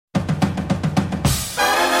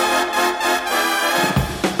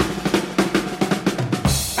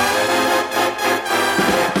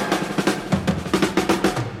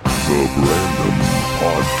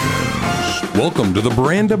Welcome to the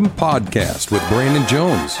Brandon Podcast with Brandon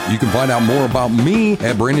Jones. You can find out more about me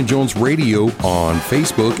at Brandon Jones Radio on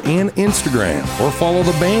Facebook and Instagram, or follow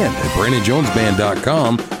the band at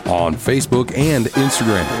BrandonJonesBand.com on Facebook and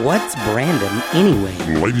Instagram. What's Brandon anyway?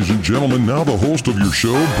 Ladies and gentlemen, now the host of your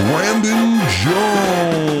show, Brandon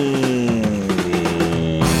Jones.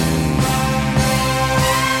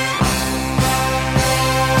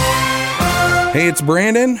 Hey, it's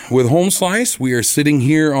Brandon with Home Slice. We are sitting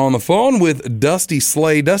here on the phone with Dusty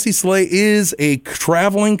Slay. Dusty Slay is a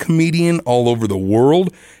traveling comedian all over the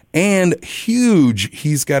world and huge.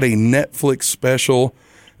 He's got a Netflix special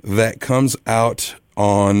that comes out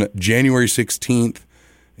on January 16th.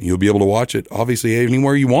 You'll be able to watch it, obviously,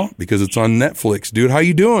 anywhere you want because it's on Netflix. Dude, how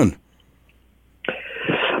you doing?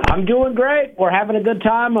 I'm doing great. We're having a good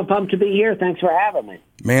time. I'm pumped to be here. Thanks for having me.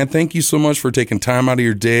 Man, thank you so much for taking time out of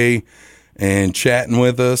your day and chatting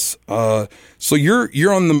with us. So you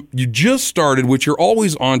just started, which you're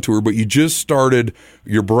always on tour, but you just started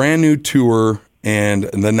your brand new tour and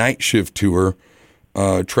the night shift tour,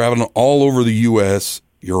 traveling all over the U.S.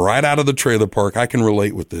 You're right out of the trailer park. I can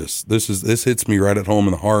relate with this. This hits me right at home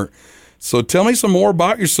in the heart. So tell me some more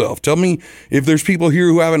about yourself. Tell me, if there's people here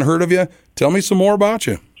who haven't heard of you, tell me some more about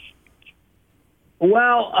you.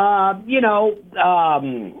 Well,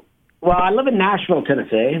 I live in Nashville,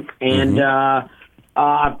 Tennessee, and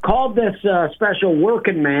I've called this special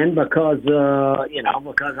Working Man because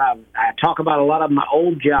I talk about a lot of my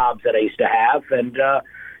old jobs that I used to have, and a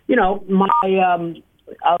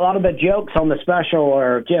lot of the jokes on the special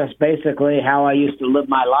are just basically how I used to live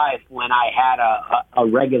my life when I had a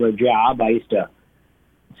regular job. I used to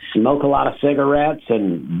smoke a lot of cigarettes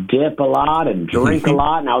and dip a lot and drink a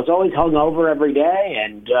lot, and I was always hungover every day,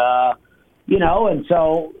 and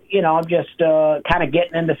I'm just kind of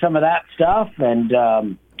getting into some of that stuff, and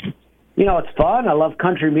it's fun. I love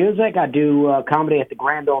country music. I do comedy at the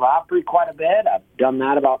Grand Ole Opry quite a bit. I've done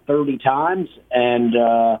that about 30 times, and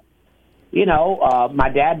my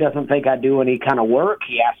dad doesn't think I do any kind of work.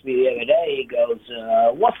 He asked me the other day, he goes,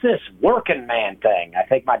 what's this working man thing? I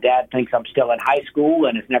think my dad thinks I'm still in high school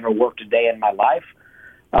and has never worked a day in my life.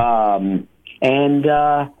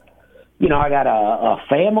 I got a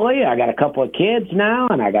family. I got a couple of kids now,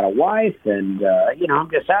 and I got a wife, and I'm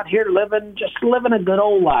just out here living a good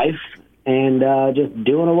old life, and just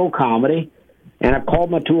doing a little comedy. And I've called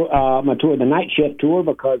my tour the Night Shift Tour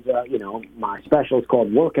because my special is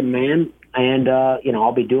called Working Man, and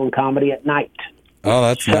I'll be doing comedy at night. Oh,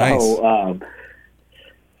 that's nice.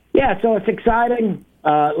 So it's exciting.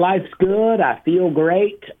 Life's good. I feel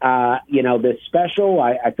great. This special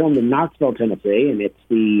I filmed in Knoxville, Tennessee, and it's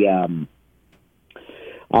the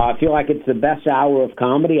I feel like it's the best hour of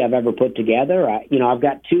comedy I've ever put together. I've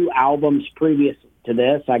got 2 albums previous to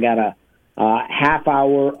this. I got a half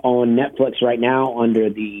hour on Netflix right now under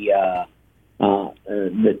the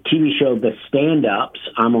TV show The Stand-Ups.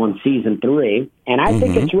 I'm on season 3, and I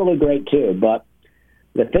think it's really great too. But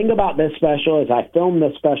the thing about this special is I filmed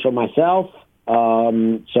this special myself.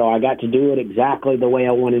 So I got to do it exactly the way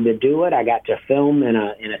I wanted to do it. I got to film in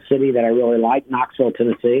a city that I really like, Knoxville,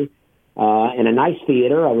 Tennessee, in a nice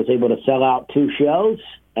theater. I was able to sell out 2 shows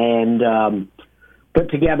and put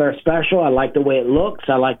together a special. I like the way it looks.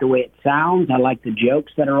 I like the way it sounds. I like the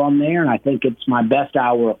jokes that are on there, and I think it's my best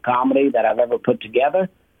hour of comedy that I've ever put together.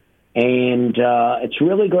 And it's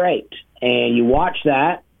really great. And you watch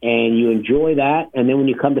that, and you enjoy that, and then when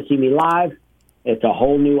you come to see me live, it's a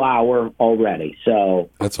whole new hour already. So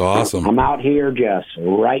that's awesome. I'm out here just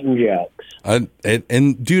writing jokes.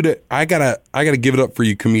 And dude, I gotta give it up for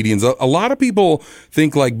you comedians. A lot of people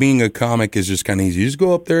think like being a comic is just kind of easy. You just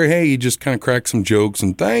go up there, hey, you just kind of crack some jokes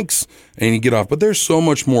and thanks, and you get off. But there's so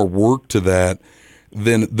much more work to that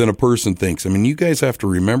than a person thinks. I mean, you guys have to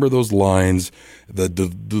remember those lines. The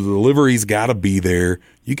delivery's got to be there.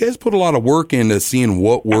 You guys put a lot of work into seeing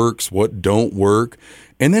what works, what don't work.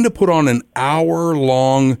 And then to put on an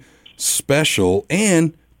hour-long special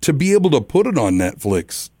and to be able to put it on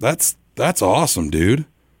Netflix, that's awesome, dude.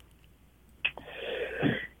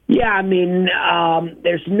 Yeah, I mean,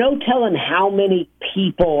 there's no telling how many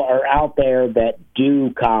people are out there that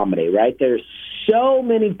do comedy, right? There's so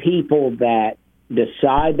many people that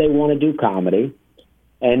decide they want to do comedy,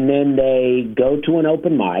 and then they go to an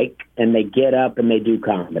open mic, and they get up and they do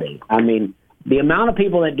comedy. I mean, the amount of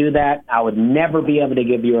people that do that, I would never be able to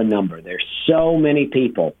give you a number. There's so many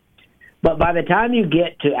people. But by the time you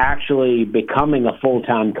get to actually becoming a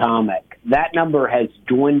full-time comic, that number has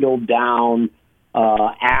dwindled down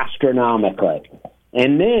astronomically.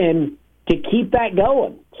 And then to keep that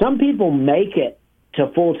going, some people make it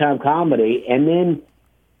to full-time comedy and then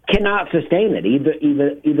cannot sustain it.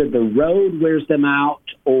 Either the road wears them out,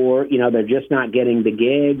 or they're just not getting the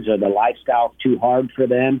gigs, or the lifestyle's too hard for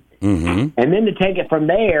them. Mm-hmm. And then to take it from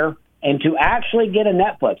there and to actually get a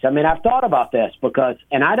Netflix. I mean, I've thought about this because,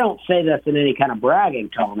 and I don't say this in any kind of bragging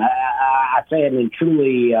tone. I say it in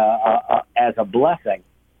truly as a blessing.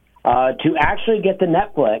 To actually get the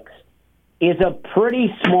Netflix is a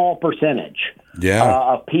pretty small percentage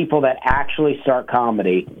of people that actually start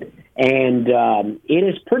comedy. And it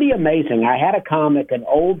is pretty amazing. I had a comic, an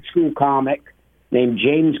old school comic named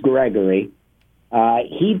James Gregory.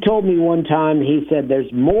 He told me one time, he said,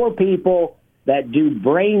 there's more people that do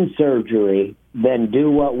brain surgery than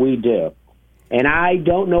do what we do. And I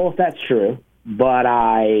don't know if that's true, but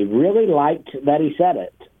I really liked that he said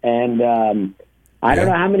it. And I don't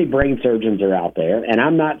know how many brain surgeons are out there, and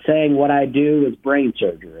I'm not saying what I do is brain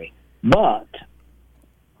surgery, but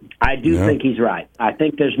I do think he's right. I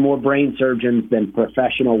think there's more brain surgeons than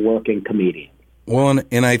professional working comedians. Well,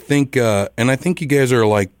 and I think you guys are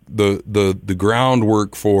like the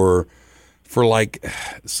groundwork for like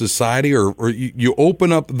society, or you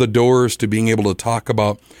open up the doors to being able to talk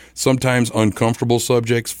about sometimes uncomfortable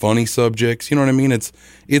subjects, funny subjects. You know what I mean? It's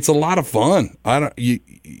a lot of fun.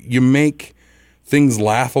 You make things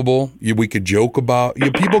laughable. We could joke about.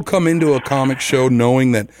 People come into a comic show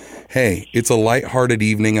knowing that, hey, it's a lighthearted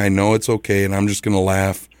evening. I know it's okay, and I'm just going to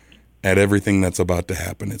laugh at everything that's about to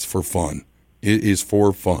happen. It's for fun. It is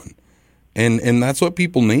for fun, and that's what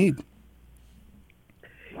people need.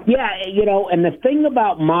 Yeah, and the thing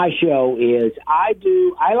about my show is I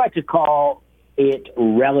like to call it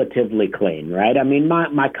relatively clean, right? I mean,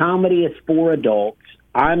 my comedy is for adults.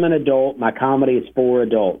 I'm an adult. My comedy is for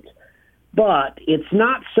adults. But it's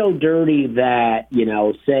not so dirty that,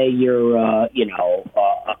 say you're,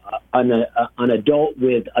 an adult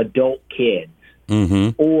with adult kids,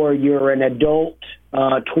 mm-hmm. or you're an adult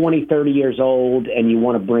 20, 30 years old and you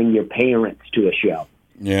want to bring your parents to a show.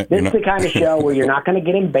 Yeah, this is the kind of show where you're not going to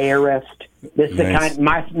get embarrassed. This is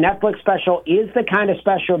my Netflix special is the kind of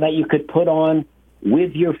special that you could put on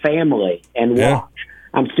with your family and watch.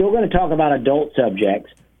 I'm still going to talk about adult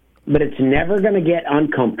subjects, but it's never going to get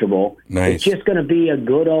uncomfortable. Nice. It's just going to be a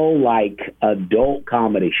good old, adult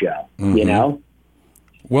comedy show, mm-hmm.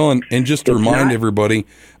 Well, and just to remind everybody,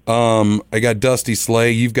 I got Dusty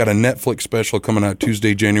Slay. You've got a Netflix special coming out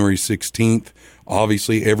Tuesday, January 16th.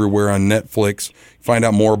 Obviously, everywhere on Netflix. Find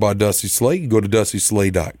out more about Dusty Slay. You go to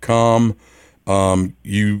dustyslay.com.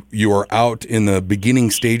 You are out in the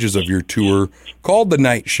beginning stages of your tour called the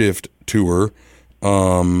Night Shift Tour.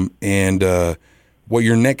 What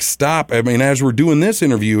your next stop, I mean, as we're doing this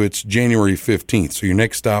interview, it's January 15th. So your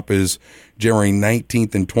next stop is January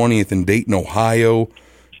 19th and 20th in Dayton, Ohio.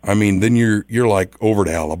 I mean, then you're like over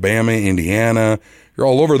to Alabama, Indiana. You're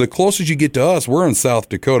all over. The closest you get to us, we're in South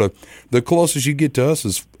Dakota. The closest you get to us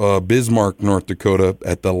is Bismarck, North Dakota,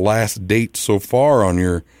 at the last date so far on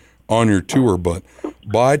your tour. But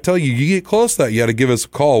I tell you, you get close to that, you got to give us a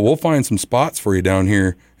call. We'll find some spots for you down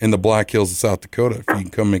here in the Black Hills of South Dakota if you can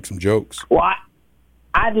come make some jokes. Well,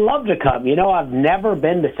 I'd love to come. I've never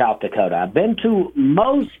been to South Dakota. I've been to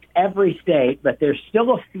most every state, but there's still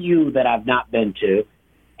a few that I've not been to.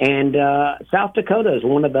 And South Dakota is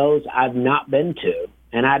one of those I've not been to,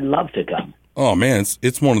 and I'd love to come. Oh, man,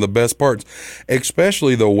 it's one of the best parts,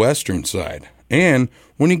 especially the western side. And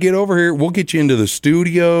when you get over here, we'll get you into the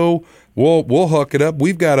studio. We'll hook it up.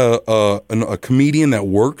 We've got a comedian that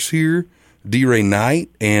works here, D-Ray Knight,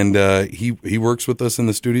 and he works with us in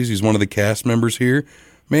the studios. He's one of the cast members here.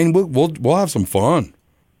 Man, we'll have some fun.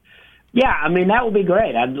 Yeah, I mean, that would be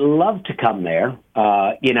great. I'd love to come there,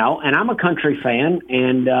 and I'm a country fan,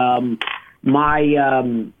 and my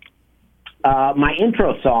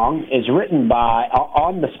intro song is written by,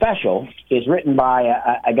 on the special, is written by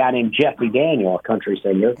a guy named Jeffrey Daniel, a country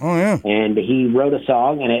singer. Oh, yeah. And he wrote a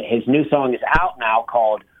song, and his new song is out now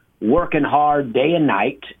called Working Hard Day and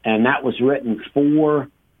Night, and that was written for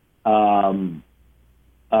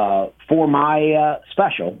my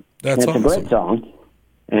special. That's awesome. It's a great song.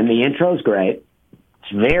 And the intro's great.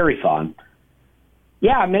 It's very fun.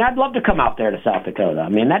 Yeah, I mean, I'd love to come out there to South Dakota. I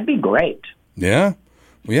mean, that'd be great. Yeah.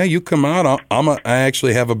 Well, yeah, you come out. I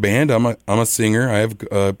actually have a band. I'm a singer. I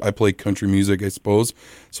play country music, I suppose.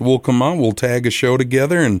 So we'll come out. We'll tag a show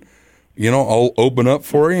together, and I'll open up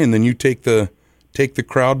for you, and then you take the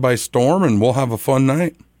crowd by storm, and we'll have a fun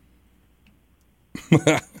night.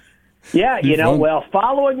 Yeah, well,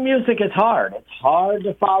 following music is hard. It's hard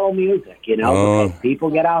to follow music, because people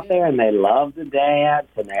get out there and they love to dance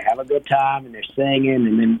and they have a good time and they're singing,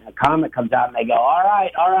 and then a comic comes out and they go, all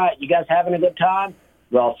right, you guys having a good time?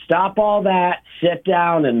 Well, stop all that, sit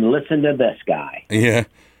down and listen to this guy. Yeah.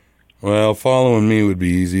 Well, following me would be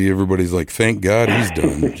easy. Everybody's like, thank God he's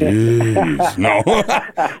done. Jeez. No.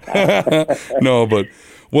 No, but,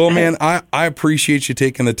 well, man, I appreciate you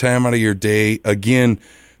taking the time out of your day. Again,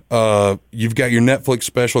 you've got your Netflix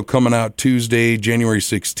special coming out Tuesday, January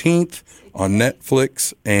 16th on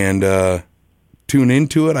Netflix, and tune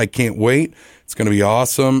into it. I can't wait. It's going to be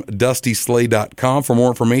awesome. DustySlay.com for more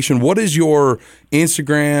information. What is your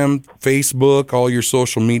Instagram, Facebook, all your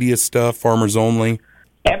social media stuff, Farmers Only?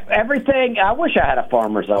 Everything. I wish I had a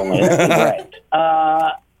Farmers Only. That'd be great.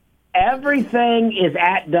 Everything is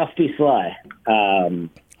at Dusty Slay.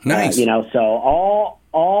 Nice. So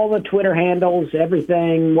all the Twitter handles,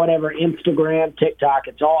 everything, whatever, Instagram, TikTok,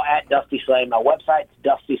 it's all at Dusty Slay. My website's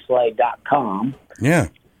DustySlay.com. Yeah.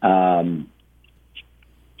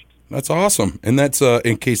 That's awesome. And that's,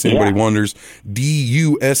 in case anybody wonders,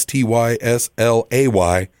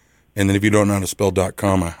 DUSTYSLAY. And then if you don't know how to spell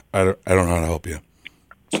 .com, I don't know how to help you.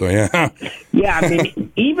 So, yeah. Yeah, I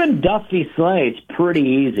mean, even Dusty Slay is pretty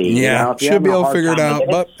easy. Yeah, should be able to figure it out.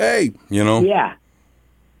 But, hey, Yeah.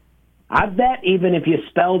 I bet even if you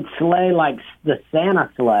spelled sleigh like the Santa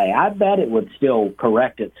sleigh, I bet it would still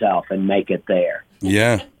correct itself and make it there.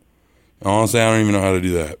 Yeah. Honestly, I don't even know how to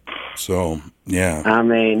do that. So, yeah. I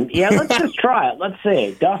mean, let's just try it. Let's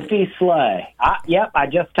see. Dusty Slay. I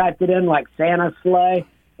just typed it in like Santa sleigh.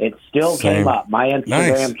 It still came up. My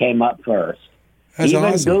Instagram came up first. That's Even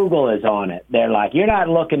awesome. Google is on it. They're like, you're not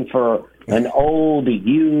looking for an old,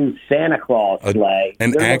 used Santa Claus sleigh.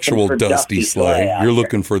 An You're actual Dusty Slay. You're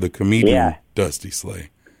looking for the comedian Dusty Slay.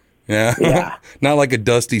 Yeah. Not like a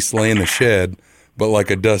Dusty Slay in the shed, but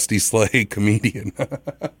like a Dusty Slay comedian. No.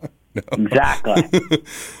 Exactly.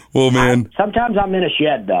 Well, man. Sometimes I'm in a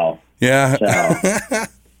shed, though. Yeah.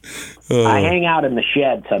 So I hang out in the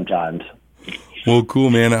shed sometimes. Well, cool,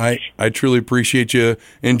 man. I truly appreciate you.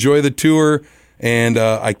 Enjoy the tour. And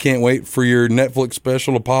I can't wait for your Netflix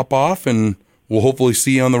special to pop off, and we'll hopefully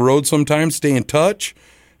see you on the road sometime. Stay in touch,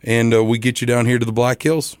 and we get you down here to the Black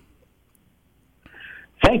Hills.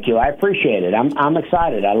 Thank you. I appreciate it. I'm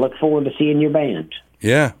excited. I look forward to seeing your band.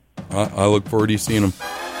 Yeah, I look forward to you seeing them.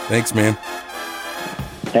 Thanks, man.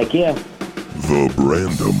 Thank you. The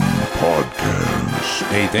Brandom Podcast.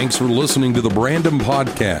 Hey, thanks for listening to the Brandom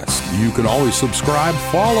Podcast. You can always subscribe,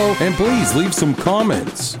 follow, and please leave some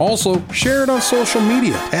comments. Also, share it on social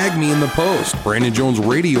media. Tag me in the post. Brandon Jones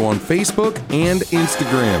Radio on Facebook and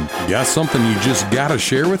Instagram. Got something you just gotta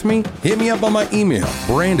share with me? Hit me up on my email,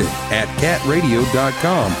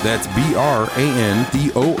 brandon@catradio.com. That's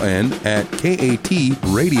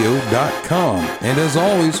BRANDON@KATradio.com. And as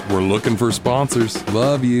always, we're looking for sponsors.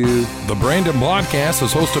 Love you. The Brandon Podcast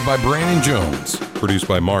is hosted by Brandon Jones. Produced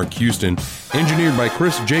by Mark Houston. Engineered by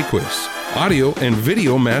Chris Jaquist. Audio and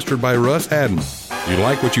video mastered by Russ Haddon. If you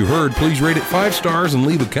like what you heard, please rate it 5 stars and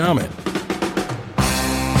leave a comment.